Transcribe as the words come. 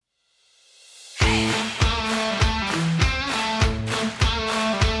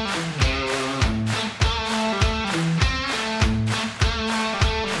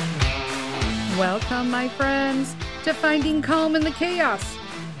to Finding Calm in the Chaos.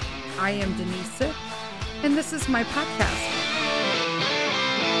 I am Denise Sith, and this is my podcast.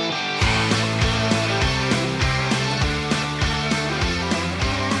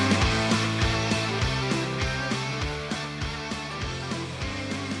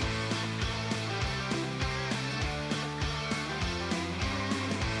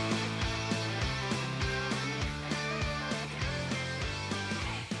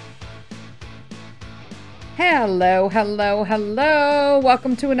 Hello, hello, hello.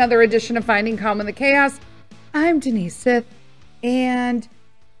 Welcome to another edition of Finding Calm in the Chaos. I'm Denise Sith, and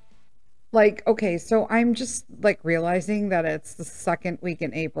so I'm just realizing that it's the second week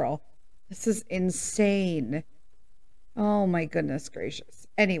in April. This is insane. Oh my goodness gracious.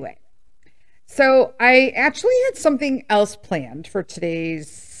 Anyway, so I actually had something else planned for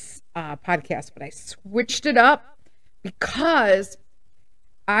today's podcast, but I switched it up because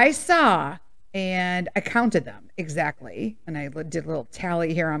I saw and I counted them exactly, and I did a little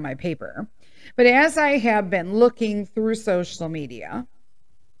tally here on my paper. But as I have been looking through social media,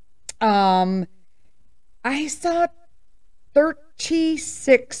 I saw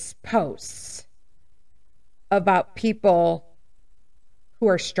 36 posts about people who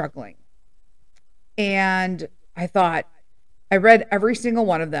are struggling. And I thought, I read every single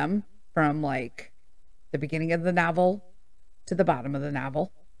one of them from the beginning of the novel to the bottom of the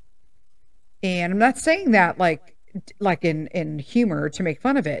novel. And I'm not saying that in humor to make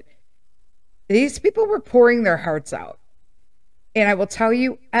fun of it. These people were pouring their hearts out. And I will tell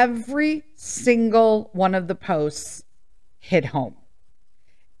you, every single one of the posts hit home.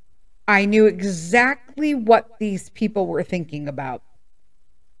 I knew exactly what these people were thinking about.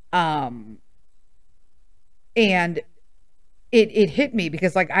 And it hit me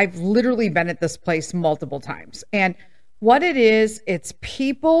because I've literally been at this place multiple times. And what it is, it's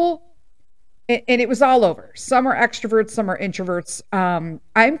people. And it was all over. Some are extroverts, some are introverts. I'm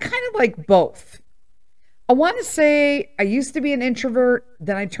kind of like both. I want to say I used to be an introvert,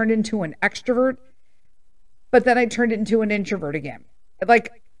 then I turned into an extrovert, but then I turned into an introvert again.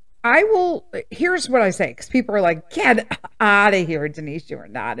 Here's what I say, because people are like, get out of here, Denise, you are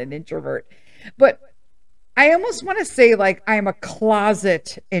not an introvert. But I almost want to say I am a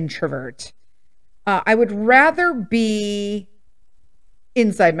closet introvert. I would rather be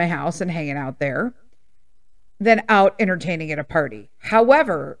inside my house and hanging out there than out entertaining at a party.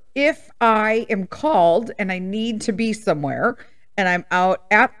 However, if I am called and I need to be somewhere and I'm out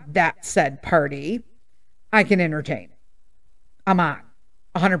at that said party, I can entertain. I'm on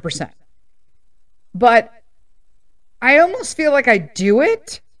 100%. But I almost feel like I do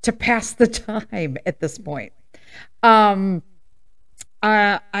it to pass the time at this point. It's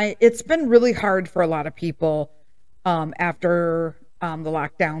been really hard for a lot of people after the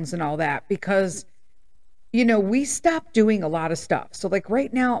lockdowns and all that, because, we stopped doing a lot of stuff. So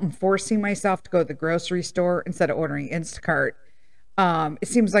right now I'm forcing myself to go to the grocery store instead of ordering Instacart. It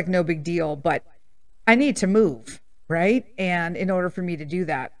seems like no big deal, but I need to move, right? And in order for me to do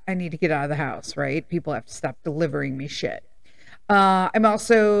that, I need to get out of the house, right? People have to stop delivering me shit. I'm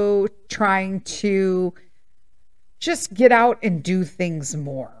also trying to just get out and do things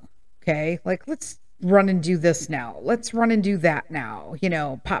more. Okay. Let's run and do this now. Let's run and do that now.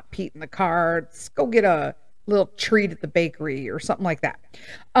 Pop Pete in the car. Let's go get a little treat at the bakery or something like that.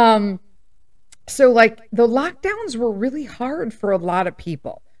 So the lockdowns were really hard for a lot of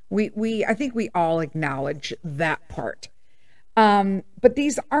people. I think we all acknowledge that part. But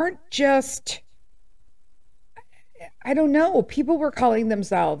these aren't just, I don't know, people were calling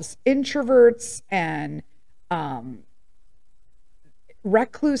themselves introverts and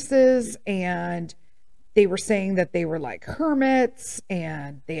recluses, and they were saying that they were like hermits,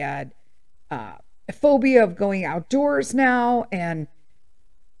 and they had a phobia of going outdoors now. And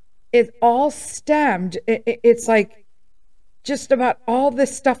it all stemmed, it's just about all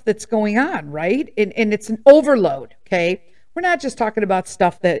this stuff that's going on, right? And it's an overload, okay? We're not just talking about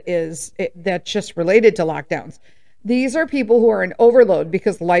stuff that's just related to lockdowns. These are people who are in overload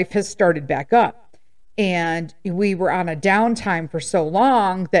because life has started back up. And we were on a downtime for so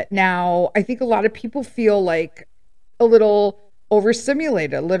long that now I think a lot of people feel a little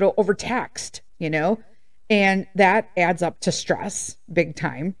overstimulated, a little overtaxed, and that adds up to stress big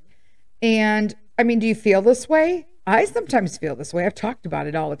time. And I mean, do you feel this way? I sometimes feel this way. I've talked about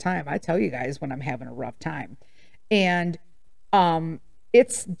it all the time. I tell you guys when I'm having a rough time. And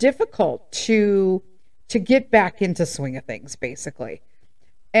it's difficult to get back into swing of things, basically.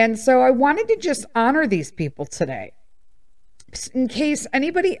 And so I wanted to just honor these people today, in case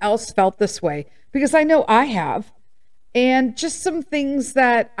anybody else felt this way, because I know I have. And just some things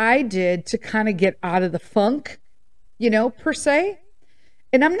that I did to kind of get out of the funk per se.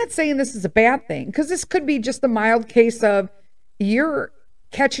 And I'm not saying this is a bad thing, because this could be just a mild case of you're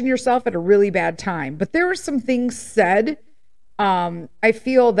catching yourself at a really bad time. But there were some things said, I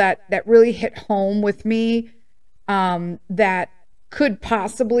feel that really hit home with me, that could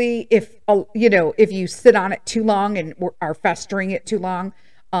possibly, if you sit on it too long and are festering it too long,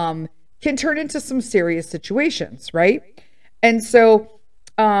 can turn into some serious situations, right? And so,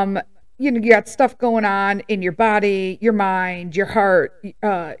 you got stuff going on in your body, your mind, your heart,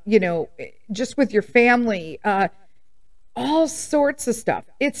 just with your family, all sorts of stuff.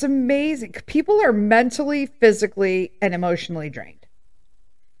 It's amazing. People are mentally, physically, and emotionally drained.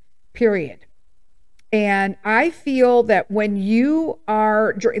 Period. And I feel that when you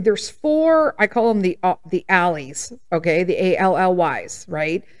are, there's 4, I call them the alleys, okay? The ALLYs,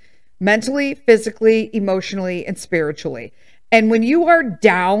 right? Mentally, physically, emotionally, and spiritually. And when you are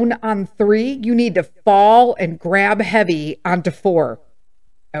down on 3, you need to fall and grab heavy onto 4,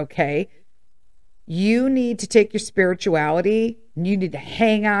 okay? You need to take your spirituality and you need to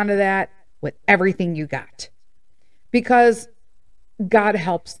hang on to that with everything you got, because God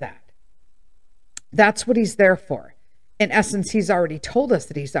helps that. That's what he's there for. In essence, he's already told us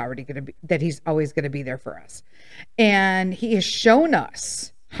that he's always going to be there for us. And he has shown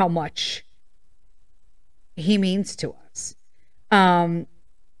us how much he means to us. And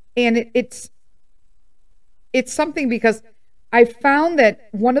it's something, because I found that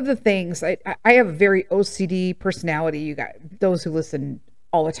one of the things, I have a very OCD personality. You guys, those who listen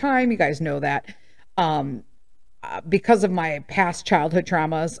all the time, you guys know that. Because of my past childhood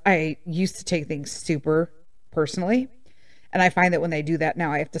traumas, I used to take things super personally. And I find that when I do that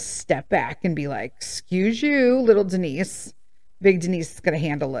now, I have to step back and be like, excuse you, little Denise. Big Denise is going to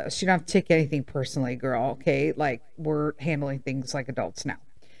handle this. You don't have to take anything personally, girl. Okay. Like, we're handling things like adults now.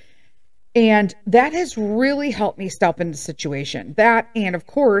 And that has really helped me step into the situation. That, and of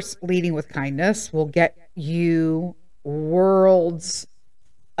course, leading with kindness will get you worlds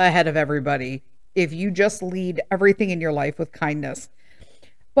ahead of everybody if you just lead everything in your life with kindness.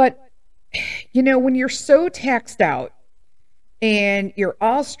 But, when you're so taxed out and you're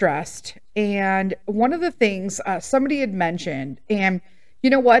all stressed, and one of the things somebody had mentioned, and you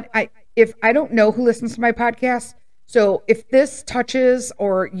know what, if I don't know who listens to my podcast, so if this touches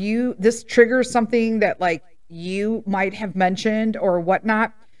or this triggers something that like you might have mentioned or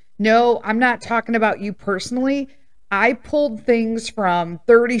whatnot, no, I'm not talking about you personally. I pulled things from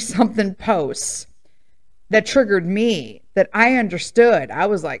 30 something posts that triggered me, that I understood. I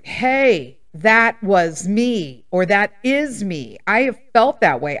was like, hey, that was me, or that is me. I have felt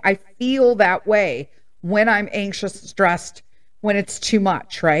that way. I feel that way when I'm anxious, stressed, when it's too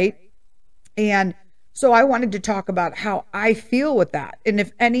much, right? And so I wanted to talk about how I feel with that. And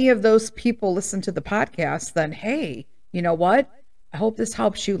if any of those people listen to the podcast, then hey, you know what? I hope this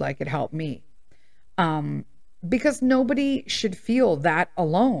helps you like it helped me. Because nobody should feel that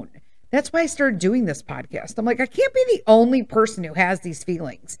alone. That's why I started doing this podcast. I'm like, I can't be the only person who has these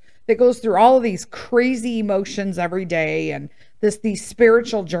feelings, that goes through all of these crazy emotions every day, and these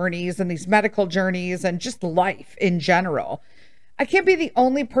spiritual journeys and these medical journeys and just life in general. I can't be the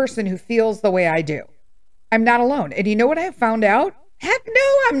only person who feels the way I do. I'm not alone. And you know what I have found out? Heck no,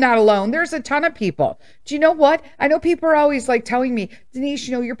 I'm not alone. There's a ton of people. Do you know what? I know people are always like telling me, Denise,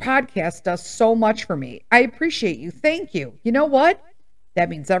 your podcast does so much for me. I appreciate you. Thank you. You know what? That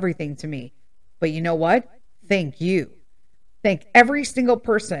means everything to me. But you know what? Thank you. Thank every single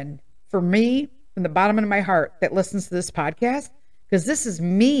person for me from the bottom of my heart that listens to this podcast, because this is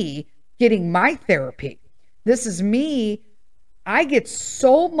me getting my therapy. This is me. I get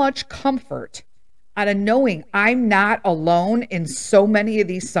so much comfort out of knowing I'm not alone in so many of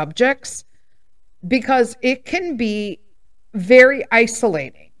these subjects, because it can be very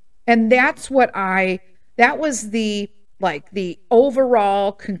isolating. And that was the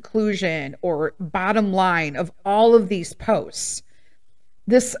overall conclusion or bottom line of all of these posts.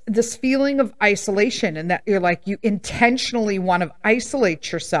 This feeling of isolation, and that you intentionally want to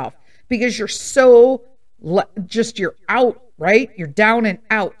isolate yourself because you're so you're out, right? You're down and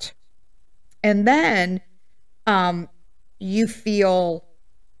out. And then you feel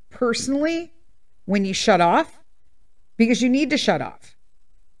personally when you shut off, because you need to shut off.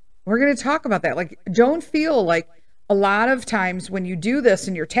 We're going to talk about that. Like, don't feel like a lot of times when you do this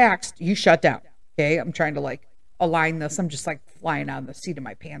and you're taxed, you shut down. Okay. I'm trying to align this. I'm just flying out of the seat of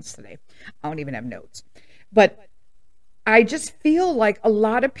my pants today. I don't even have notes. But I just feel like a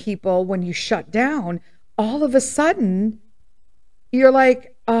lot of people, when you shut down, all of a sudden you're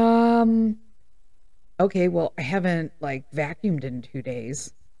like, okay, well, I haven't vacuumed in 2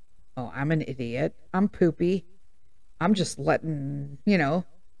 days. Oh, I'm an idiot. I'm poopy. I'm just letting,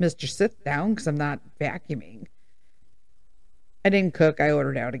 Mr. Sit down because I'm not vacuuming. I didn't cook. I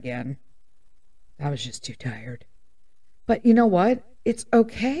ordered out again. I was just too tired. But you know what? It's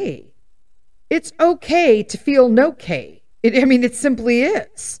okay. It's okay to feel Nokay. It simply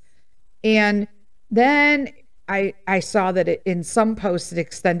is. And then I saw that in some posts it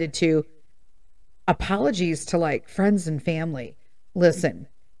extended to apologies to like friends and family. Listen,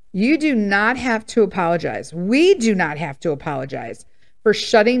 you do not have to apologize. We do not have to apologize for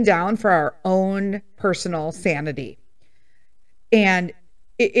shutting down for our own personal sanity. And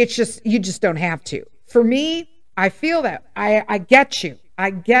it's just, you just don't have to. For me, I feel that I get you.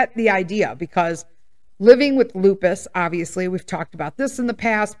 I get the idea because living with lupus, obviously, we've talked about this in the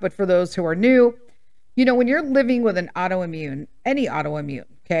past, but for those who are new, when you're living with an autoimmune, any autoimmune,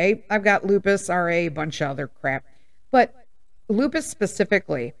 okay? I've got lupus, RA, a bunch of other crap, but lupus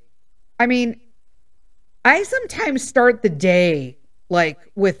specifically, I sometimes start the day like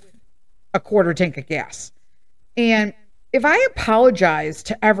with a quarter tank of gas. And if I apologize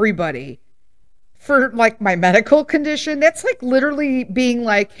to everybody for like my medical condition, that's like literally being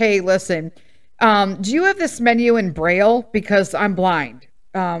like, hey, listen, do you have this menu in Braille? Because I'm blind.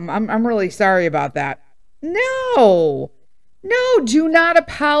 I'm really sorry about that. No, do not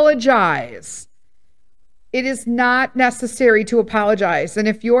apologize. It is not necessary to apologize. And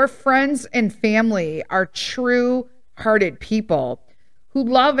if your friends and family are true-hearted people who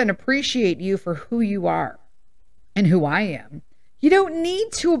love and appreciate you for who you are and who I am, you don't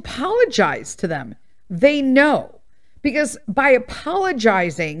need to apologize to them. They know. Because by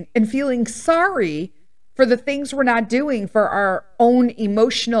apologizing and feeling sorry for the things we're not doing for our own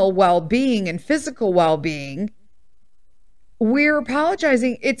emotional well-being and physical well-being, we're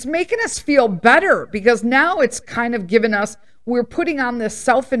apologizing. It's making us feel better because now it's kind of given us, we're putting on this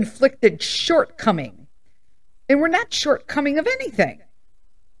self-inflicted shortcoming. And we're not shortcoming of anything.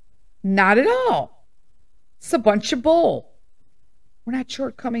 Not at all. It's a bunch of bull. We're not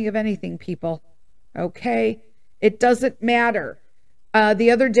shortcoming of anything, people. Okay? It doesn't matter.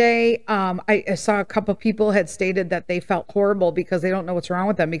 The other day, I saw a couple people had stated that they felt horrible because they don't know what's wrong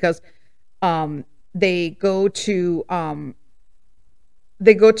with them because they go to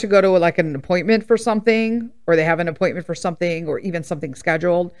like an appointment for something, or they have an appointment for something, or even something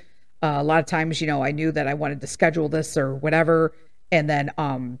scheduled. A lot of times, I knew that I wanted to schedule this or whatever, and then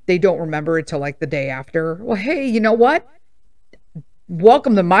they don't remember it till like the day after. Well, hey, you know what?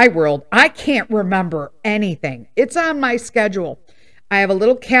 Welcome to my world. I can't remember anything. It's on my schedule. I have a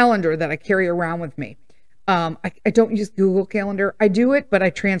little calendar that I carry around with me. I don't use Google Calendar. I do it, but I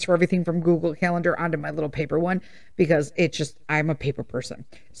transfer everything from Google Calendar onto my little paper one because I'm a paper person.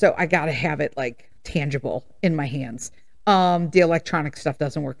 So I got to have it like tangible in my hands. The electronic stuff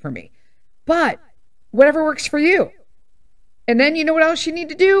doesn't work for me, but whatever works for you. And then you know what else you need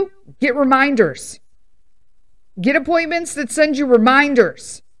to do? Get reminders. Get appointments that send you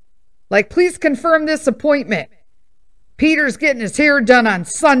reminders. Like, please confirm this appointment. Peter's getting his hair done on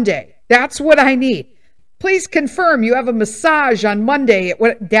Sunday. That's what I need. Please confirm you have a massage on Monday.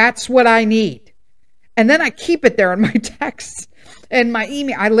 That's what I need. And then I keep it there in my texts and my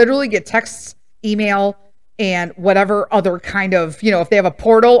email. I literally get texts, email, and whatever other kind of, if they have a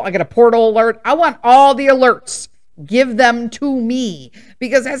portal, I get a portal alert. I want all the alerts. Give them to me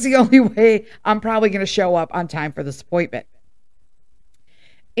because that's the only way I'm probably going to show up on time for this appointment.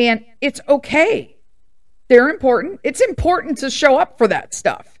 And it's okay. They're important. It's important to show up for that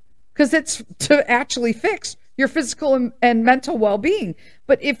stuff because it's to actually fix your physical and mental well-being.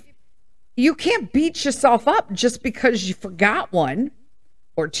 But if you can't beat yourself up just because you forgot one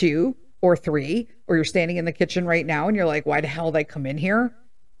or two or three, or you're standing in the kitchen right now and you're like, why the hell did I come in here?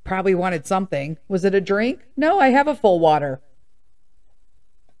 Probably wanted something. Was it a drink? No, I have a full water.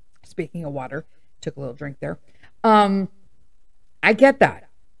 Speaking of water, took a little drink there. I get that.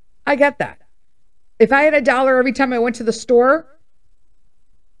 If I had $1 every time I went to the store,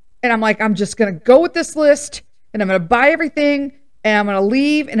 and I'm like, I'm just going to go with this list, and I'm going to buy everything, and I'm going to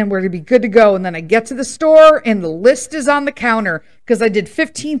leave, and then we're going to be good to go. And then I get to the store, and the list is on the counter because I did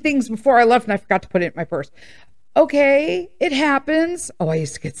 15 things before I left, and I forgot to put it in my purse. Okay, it happens. Oh, I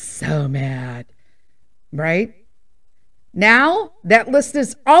used to get so mad, right? Now, that list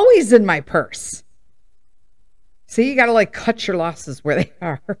is always in my purse. See, you got to like cut your losses where they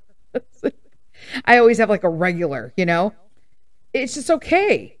are. I always have like a regular, It's just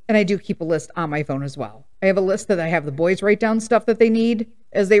okay. And I do keep a list on my phone as well. I have a list that I have the boys write down stuff that they need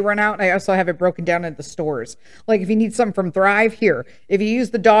as they run out. And I also have it broken down at the stores. Like if you need something from Thrive, here. If you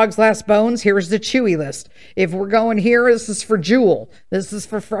use the dog's last bones, here's the Chewy list. If we're going here, this is for Jewel. This is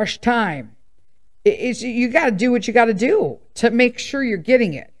for Fresh Time. You got to do what you got to do to make sure you're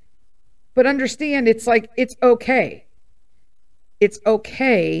getting it. But understand, it's like, it's okay. It's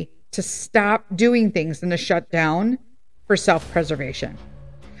okay to stop doing things and to shut down for self-preservation.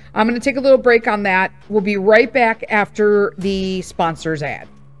 I'm going to take a little break on that. We'll be right back after the sponsor's ad.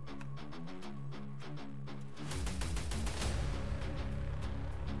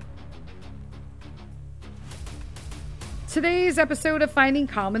 Today's episode of Finding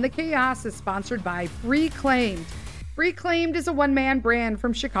Calm in the Chaos is sponsored by Reclaimed. Reclaimed is a one-man brand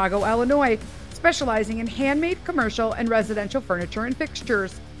from Chicago, Illinois, specializing in handmade commercial and residential furniture and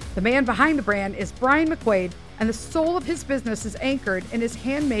fixtures. The man behind the brand is Brian McQuaid, and the soul of his business is anchored in his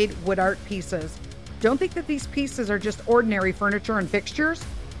handmade wood art pieces. Don't think that these pieces are just ordinary furniture and fixtures.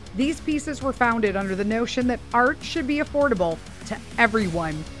 These pieces were founded under the notion that art should be affordable to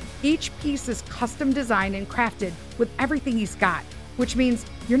everyone. Each piece is custom designed and crafted with everything he's got, which means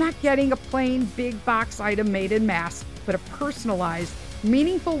you're not getting a plain big box item made in mass, but a personalized,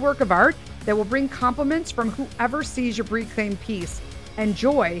 meaningful work of art that will bring compliments from whoever sees your reclaimed piece and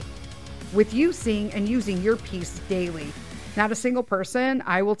joy with you seeing and using your piece daily. Not a single person,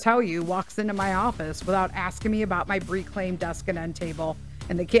 I will tell you, walks into my office without asking me about my reclaimed desk and end table.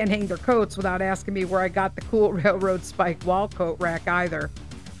 And they can't hang their coats without asking me where I got the cool railroad spike wall coat rack either.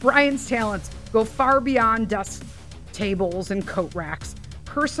 Brian's talents go far beyond desk tables and coat racks.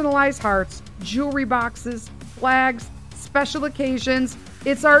 Personalized hearts, jewelry boxes, flags, special occasions.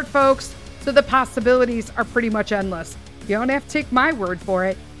 It's art, folks, so the possibilities are pretty much endless. You don't have to take my word for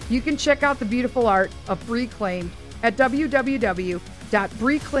it. You can check out the beautiful art of Reclaimed at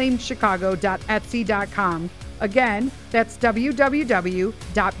www.reclaimedchicago.etsy.com. Again, that's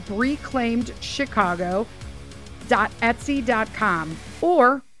www.reclaimedchicago.etsy.com.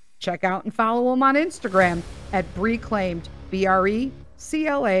 Or check out and follow them on Instagram at Reclaimed,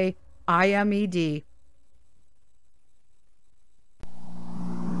 BRECLAIMED.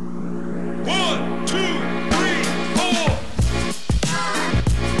 1, 2, 3, 4.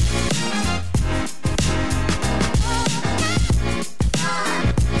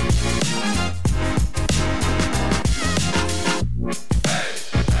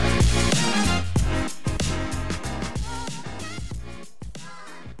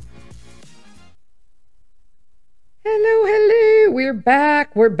 Hello. We're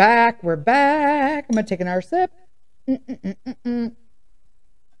back. I'm going to take another sip.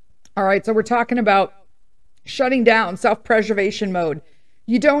 All right, so we're talking about shutting down, self-preservation mode.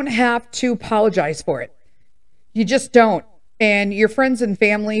 You don't have to apologize for it. You just don't. And your friends and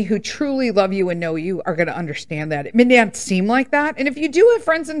family who truly love you and know you are going to understand that. It may not seem like that. And if you do have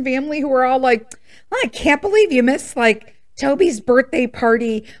friends and family who are all like, I can't believe you missed like Toby's birthday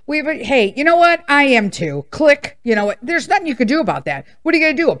party. Hey, you know what? I am too. Click. You know what? There's nothing you can do about that. What are you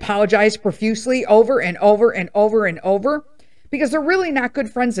going to do? Apologize profusely over and over and over and over? Because they're really not good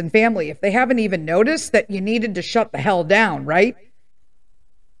friends and family if they haven't even noticed that you needed to shut the hell down, right?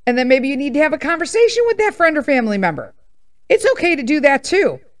 And then maybe you need to have a conversation with that friend or family member. It's okay to do that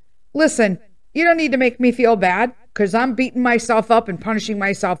too. Listen, you don't need to make me feel bad because I'm beating myself up and punishing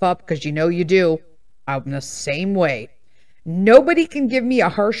myself up because you know you do. I'm the same way. Nobody can give me a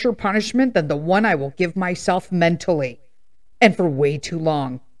harsher punishment than the one I will give myself mentally. And for way too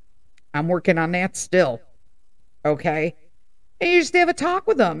long. I'm working on that still. Okay? And you just have a talk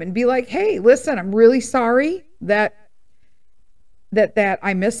with them and be like, hey, listen, I'm really sorry that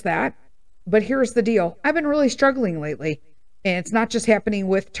I missed that. But here's the deal. I've been really struggling lately. And it's not just happening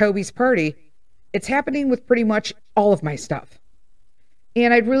with Toby's party. It's happening with pretty much all of my stuff.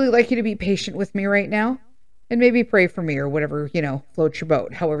 And I'd really like you to be patient with me right now. And maybe pray for me or whatever, floats your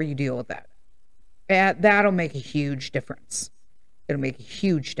boat, however you deal with that. And that'll make a huge difference. It'll make a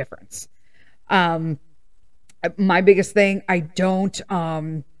huge difference. My biggest thing, here's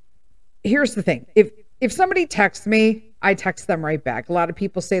the thing. If somebody texts me, I text them right back. A lot of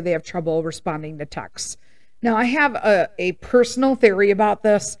people say they have trouble responding to texts. Now, I have a personal theory about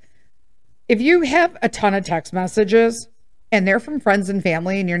this. If you have a ton of text messages and they're from friends and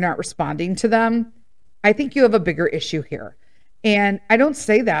family and you're not responding to them, I think you have a bigger issue here. And I don't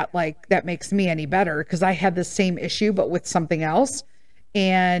say that like that makes me any better because I had the same issue, but with something else.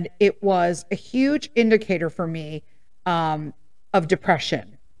 And it was a huge indicator for me of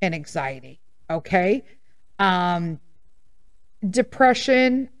depression and anxiety. Okay.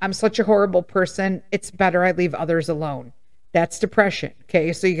 Depression. I'm such a horrible person. It's better I leave others alone. That's depression.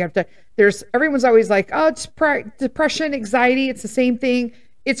 Okay. So you have to, everyone's always like, oh, it's depression, anxiety. It's the same thing.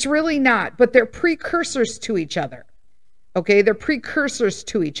 It's really not, but they're precursors to each other. Okay. They're precursors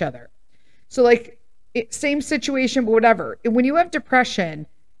to each other. So like same situation, but whatever. When you have depression,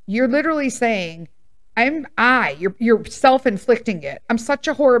 You're literally saying, you're self-inflicting it. I'm such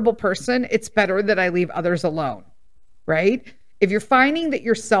a horrible person. It's better that I leave others alone, right? If you're finding that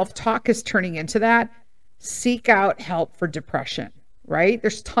your self-talk is turning into that, seek out help for depression, right?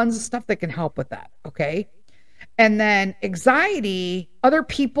 There's tons of stuff that can help with that, okay? And then anxiety, other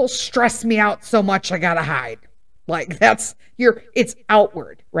people stress me out so much I gotta hide. Like it's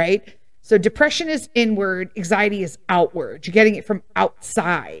outward, right? So depression is inward, anxiety is outward. You're getting it from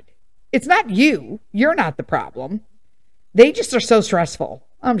outside. It's not you. You're not the problem. They just are so stressful.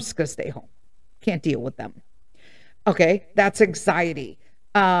 I'm just going to stay home. Can't deal with them. Okay, that's anxiety.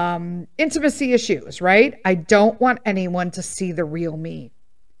 Intimacy issues, right? I don't want anyone to see the real me.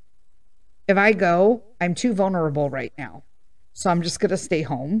 If I go, I'm too vulnerable right now. So I'm just going to stay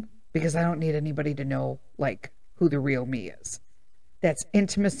home because I don't need anybody to know like who the real me is. That's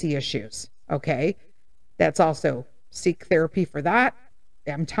intimacy issues. Okay. That's also seek therapy for that.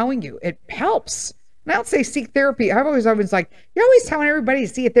 I'm telling you, it helps. And I don't say seek therapy. I've always like, you're always telling everybody to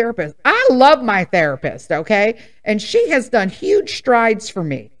see a therapist. I love my therapist, okay? And she has done huge strides for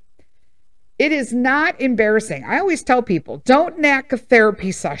me. It is not embarrassing. I always tell people, don't knack a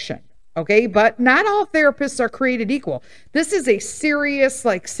therapy session, okay? But not all therapists are created equal. This is a serious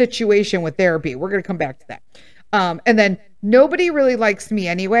like situation with therapy. We're going to come back to that. And then nobody really likes me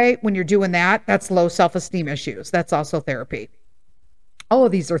anyway. When you're doing that, that's low self-esteem issues. That's also therapy. All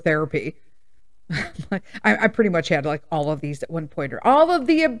of these are therapy. I pretty much had like all of these at one point, or all of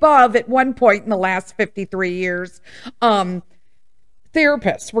the above at one point in the last 53 years.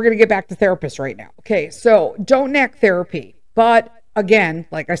 Therapists. We're going to get back to therapists right now. Okay. So don't knack therapy. But again,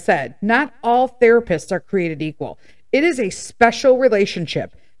 like I said, not all therapists are created equal. It is a special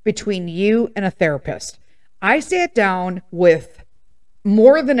relationship between you and a therapist. I sat down with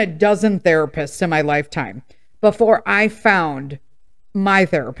more than a dozen therapists in my lifetime before I found my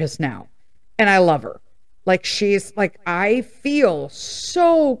therapist now. And I love her. Like she's like, I feel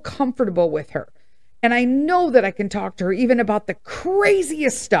so comfortable with her. And I know that I can talk to her even about the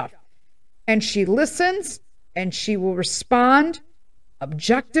craziest stuff. And she listens and she will respond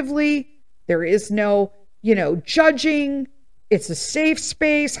objectively. There is no, judging. It's a safe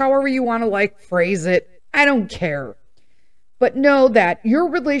space, however you want to like phrase it. I don't care. But know that your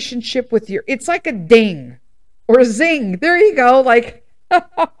relationship with it's like a ding or a zing. There you go. Like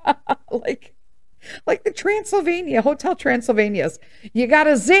the Transylvania, Hotel Transylvanias. You got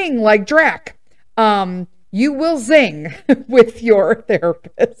to zing like Drac. You will zing with your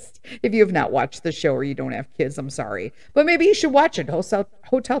therapist. If you have not watched the show or you don't have kids, I'm sorry. But maybe you should watch it.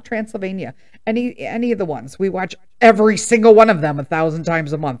 Hotel Transylvania. Any of the ones. We watch every single one of them 1,000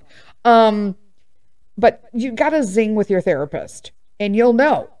 times a month. But you got to zing with your therapist. And you'll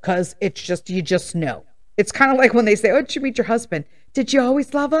know because you just know. It's kind of like when they say, oh, did you meet your husband? Did you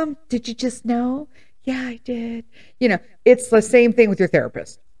always love him? Did you just know? Yeah, I did. It's the same thing with your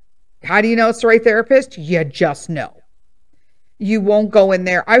therapist. How do you know it's the right therapist? You just know. You won't go in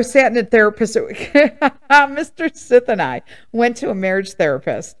there. I sat in a therapist. Mr. Sith and I went to a marriage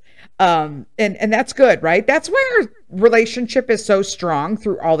therapist. And that's good, right? That's why our relationship is so strong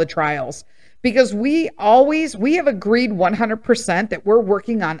through all the trials. Because we have agreed 100% that we're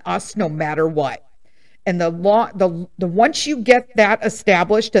working on us no matter what. And the once you get that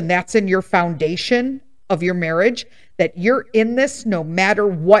established and that's in your foundation of your marriage, that you're in this no matter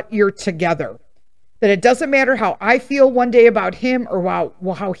what, you're together. That it doesn't matter how I feel one day about him or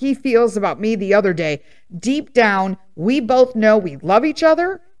how he feels about me the other day. Deep down, we both know we love each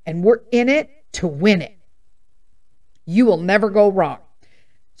other and we're in it to win it. You will never go wrong.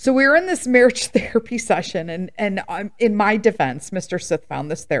 So we were in this marriage therapy session and in my defense, Mr. Sith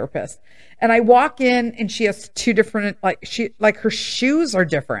found this therapist. And I walk in and she has two different, her shoes are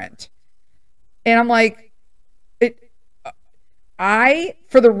different. And I'm like,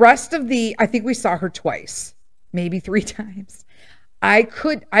 for the rest of I think we saw her twice, maybe 3 times. I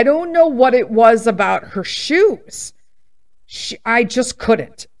don't know what it was about her shoes. I just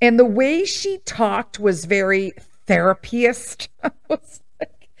couldn't. And the way she talked was very therapist.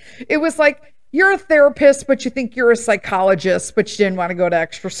 It was like, you're a therapist, but you think you're a psychologist, but you didn't want to go to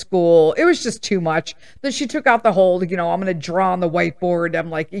extra school. It was just too much. Then she took out the whole, I'm going to draw on the whiteboard. I'm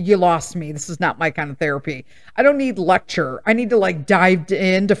like, you lost me. This is not my kind of therapy. I don't need lecture. I need to dive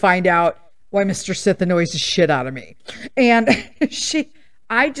in to find out why Mr. Sith annoys the shit out of me. And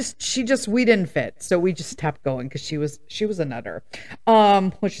we didn't fit. So we just kept going because she was a nutter.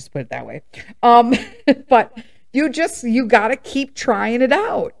 Let's just put it that way. But you got to keep trying it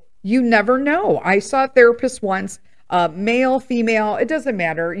out. You never know. I saw a therapist once, male, female, it doesn't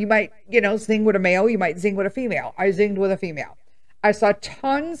matter. You might, zing with a male, you might zing with a female. I zinged with a female. I saw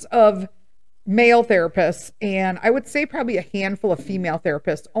tons of male therapists, and I would say probably a handful of female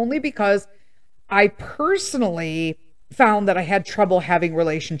therapists, only because I personally found that I had trouble having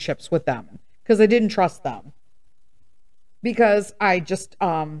relationships with them because I didn't trust them. Because I just,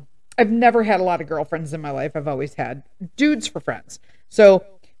 I've never had a lot of girlfriends in my life. I've always had dudes for friends. So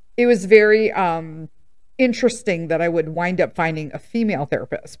it was very interesting that I would wind up finding a female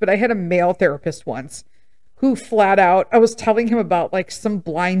therapist. But I had a male therapist once who flat out, I was telling him about like some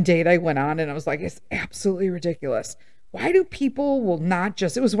blind date I went on, and I was like, it's absolutely ridiculous. Why do people will not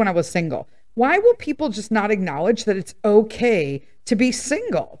just, it was when I was single. Why will people just not acknowledge that it's okay to be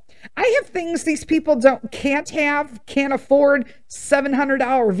single? I have things these people can't afford,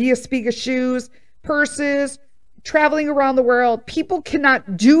 $700 Via Spiga shoes, purses, traveling around the world. People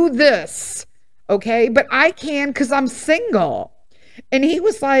cannot do this, okay? But I can because I'm single. And he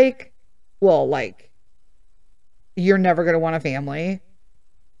was like, well, like, you're never going to want a family.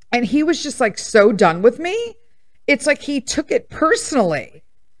 And he was just like so done with me. It's like he took it personally.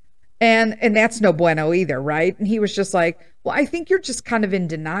 And that's no bueno either, right? And he was just like, well, I think you're just kind of in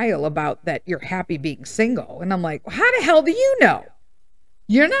denial about that you're happy being single. And I'm like, well, how the hell do you know?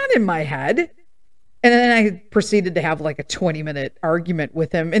 You're not in my head. And then I proceeded to have like a 20-minute argument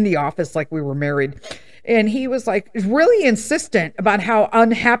with him in the office like we were married. And he was like really insistent about how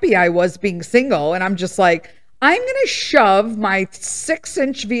unhappy I was being single. And I'm just like, I'm going to shove my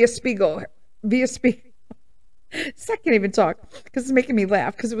 6-inch Via Spiegel. So I can't even talk because it's making me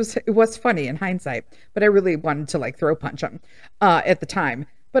laugh because it was funny in hindsight, but I really wanted to like throw punch him at the time.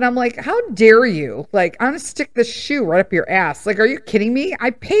 But I'm like, how dare you? Like, I'm going to stick this shoe right up your ass. Like, are you kidding me?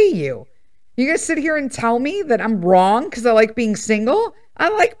 I pay you. You guys sit here and tell me that I'm wrong because I like being single? I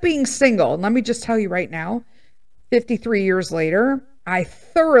like being single. And let me just tell you right now, 53 years later, I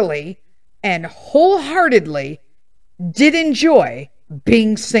thoroughly and wholeheartedly did enjoy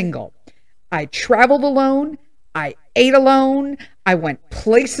being single. I traveled alone. I ate alone. I went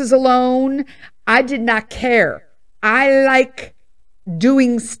places alone. I did not care. I like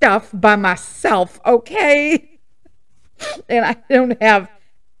doing stuff by myself, okay? And I don't have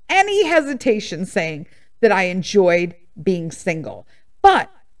any hesitation saying that I enjoyed being single.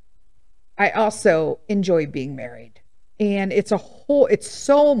 But I also enjoy being married. And it's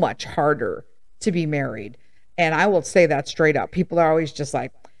so much harder to be married. And I will say that straight up. People are always just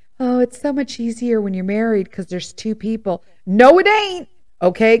like, oh, it's so much easier when you're married because there's two people. No, it ain't.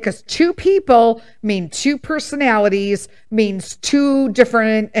 Okay, because two people mean two personalities, means two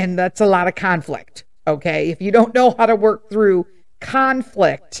different, and that's a lot of conflict. Okay, if you don't know how to work through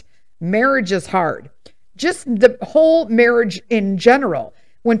conflict, marriage is hard. Just the whole marriage in general.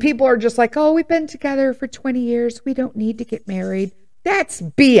 When people are just like, oh, we've been together for 20 years, we don't need to get married. That's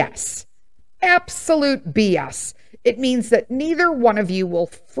BS. Absolute BS. It means that neither one of you will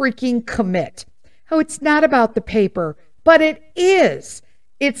freaking commit. Oh, it's not about the paper, but it is.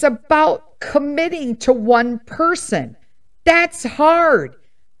 It's about committing to one person. That's hard.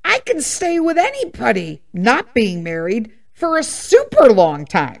 I can stay with anybody not being married for a super long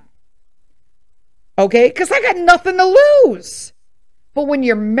time. Okay? Because I got nothing to lose. But when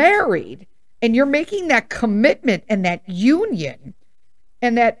you're married and you're making that commitment and that union,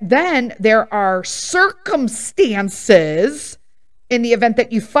 and that then there are circumstances in the event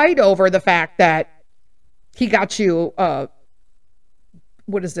that you fight over the fact that he got you, a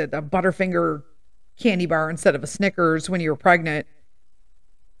Butterfinger candy bar instead of a Snickers when you were pregnant.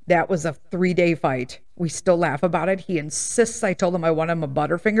 That was a 3-day fight. We still laugh about it. He insists I told him I want him a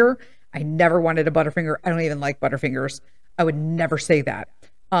Butterfinger. I never wanted a Butterfinger. I don't even like Butterfingers. I would never say that.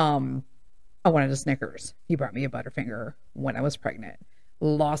 I wanted a Snickers. He brought me a Butterfinger when I was pregnant.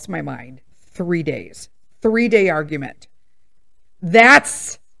 Lost my mind. 3 days. 3-day argument.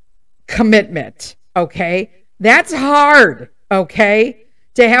 That's commitment. Okay. That's hard. Okay.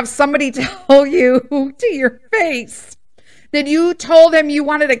 To have somebody tell you to your face that you told him you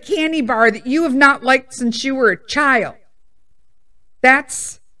wanted a candy bar that you have not liked since you were a child.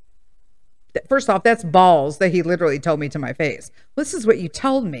 First off, that's balls that he literally told me to my face. This is what you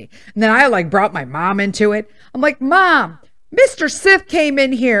told me. And then I like brought my mom into it. I'm like, Mom, Mr. Sith came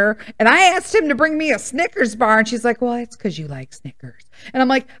in here and I asked him to bring me a Snickers bar. And she's like, well, it's because you like Snickers. And I'm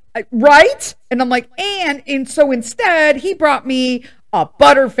like, right? And I'm like, and so instead he brought me a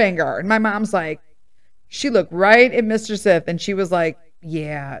Butterfinger. And my mom's like, she looked right at Mr. Sith and she was like,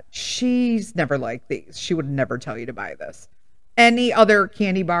 yeah, she's never liked these. She would never tell you to buy this. Any other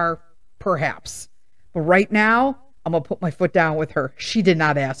candy bar, perhaps. But right now, I'm going to put my foot down with her. She did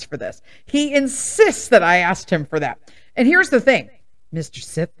not ask for this. He insists that I asked him for that. And here's the thing. Mr.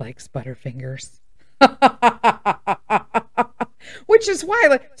 Sith likes Butterfingers. which is why,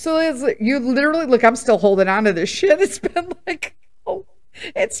 like, so you literally, look, I'm still holding on to this shit. It's been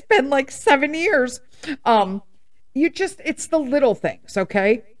like 7 years. It's the little things,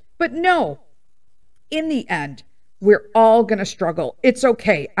 okay? But no, in the end, we're all going to struggle. It's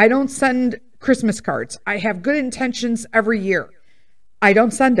okay. I don't send Christmas cards. I have good intentions every year. I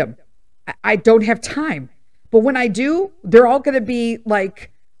don't send them. I don't have time. But when I do, they're all going to be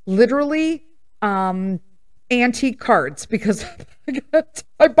like literally antique cards because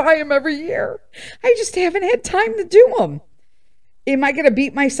I buy them every year. I just haven't had time to do them. Am I going to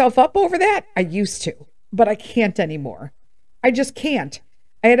beat myself up over that? I used to, but I can't anymore. I just can't.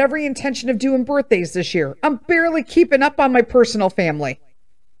 I had every intention of doing birthdays this year. I'm barely keeping up on my personal family.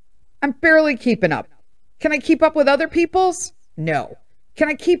 I'm barely keeping up. Can I keep up with other people's? No. Can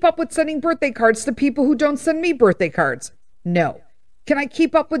I keep up with sending birthday cards to people who don't send me birthday cards? No. Can I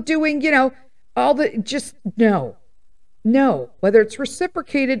keep up with doing, no. No. Whether it's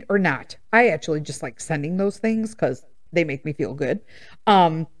reciprocated or not. I actually just like sending those things because they make me feel good.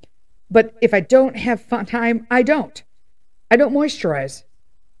 But if I don't have fun time, I don't moisturize.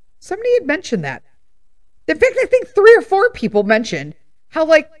 Somebody had mentioned that. In fact, I think 3 or 4 people mentioned how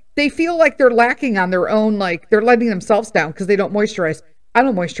like they feel like they're lacking on their own, like they're letting themselves down because they don't moisturize. I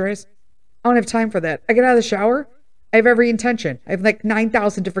don't moisturize. I don't have time for that. I get out of the shower. I have every intention. I have like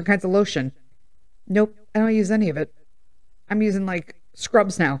 9,000 different kinds of lotion. Nope. I don't use any of it. I'm using like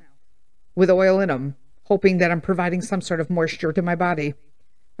scrubs now with oil in them, hoping that I'm providing some sort of moisture to my body.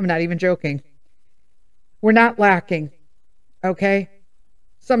 I'm not even joking. We're not lacking. Okay?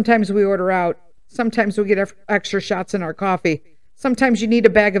 Sometimes we order out. Sometimes we get extra shots in our coffee. Sometimes you need a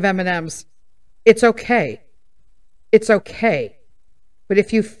bag of M&Ms. It's okay. It's okay. But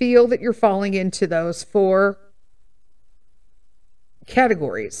if you feel that you're falling into those 4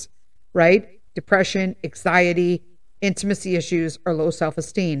 categories, right? Depression, anxiety, intimacy issues, or low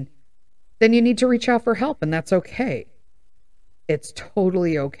self-esteem, then you need to reach out for help, and that's okay. It's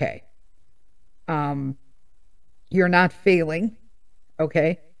totally okay. You're not failing,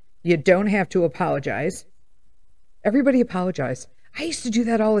 okay? You don't have to apologize. Everybody apologize. I used to do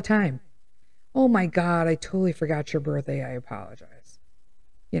that all the time. Oh my God, I totally forgot your birthday. I apologize.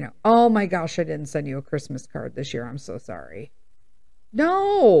 Oh my gosh, I didn't send you a Christmas card this year. I'm so sorry.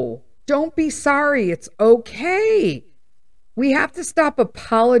 No, don't be sorry. It's okay. We have to stop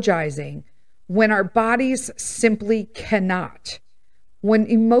apologizing when our bodies simply cannot. When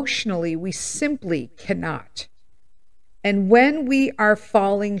emotionally we simply cannot. And when we are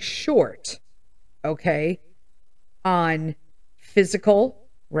falling short, okay, on physical,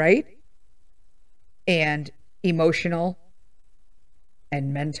 right? And emotional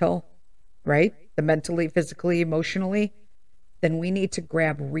and mental, right? The mentally, physically, emotionally, then we need to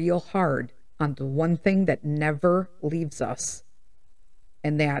grab real hard on the one thing that never leaves us,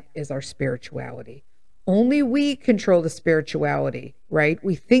 and that is our spirituality. Only we control the spirituality, right?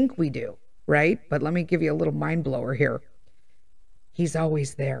 We think we do, right? But let me give you a little mind blower here. He's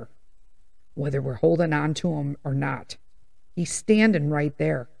always there, whether we're holding on to him or not. He's standing right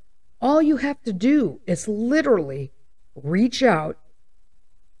there. All you have to do is literally reach out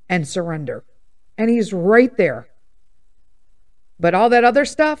and surrender. And he's right there. But all that other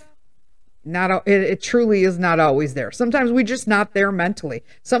stuff, it truly is not always there. Sometimes we're just not there mentally.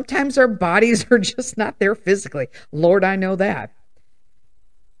 Sometimes our bodies are just not there physically. Lord, I know that.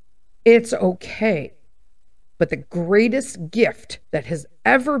 It's okay. But the greatest gift that has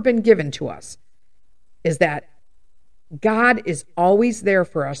ever been given to us is that God is always there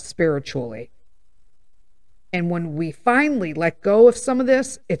for us spiritually. And when we finally let go of some of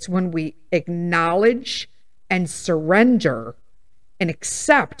this, it's when we acknowledge and surrender and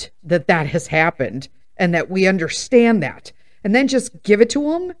accept that that has happened and that we understand that. And then just give it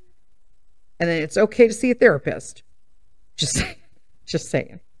to him. And then it's okay to see a therapist. Just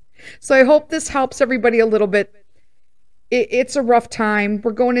saying. So I hope this helps everybody a little bit. It's a rough time.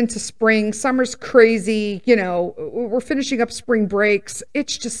 We're going into spring. Summer's crazy. We're finishing up spring breaks.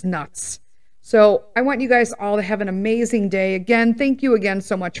 It's just nuts. So I want you guys all to have an amazing day. Again, thank you again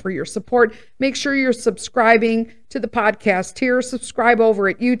so much for your support. Make sure you're subscribing to the podcast here. Subscribe over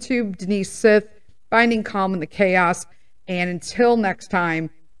at YouTube, Denise Sith, Finding Calm in the Chaos. And until next time,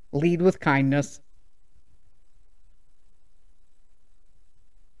 lead with kindness.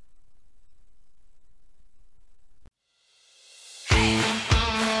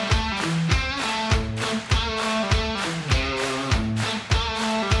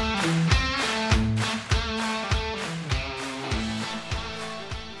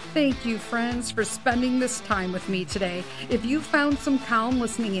 Thank you, friends, for spending this time with me today. If you found some calm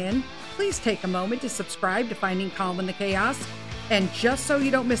listening in, please take a moment to subscribe to Finding Calm in the Chaos. And just so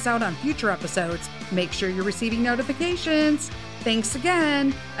you don't miss out on future episodes, make sure you're receiving notifications. Thanks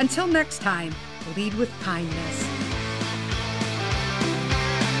again. Until next time, lead with kindness.